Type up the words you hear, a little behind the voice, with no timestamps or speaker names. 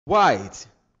Whyte,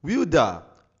 Wilder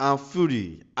and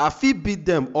Fury I fit beat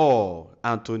dem all.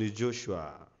 Antony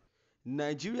Joshua.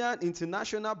 Nigerian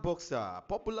international boxer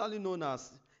popularly known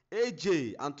as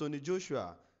AJ Antony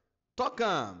Joshua tok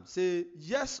am say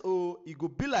yes e go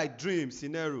be like dream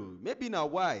scenario, maybe na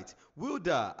Whyte,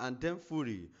 Wilder and den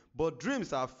Fury, but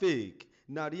dreams are fake,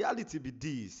 na reality be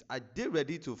dis. I dey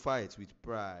ready to fight with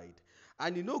pride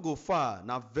and e no go far,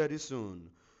 na very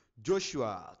soon.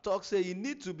 Joshua tok say e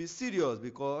need to be serious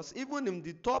because even in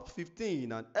di top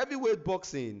 15 and heavyweight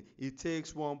boxing e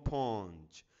takes one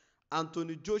punch.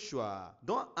 Antony Joshua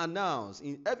don announce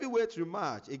im heavyweight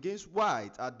rematch against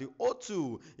Whyte at di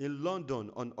O2 in London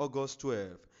on August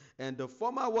 12, and di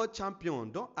former world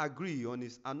champion don agree on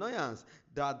his annoyance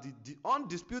dat di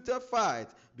undisputed fight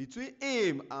between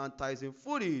him and Tyson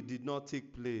Fury did not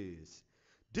take place.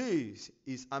 Dis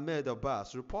is Ahmed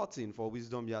Abbas reporting for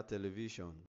Wisdom Yard Television.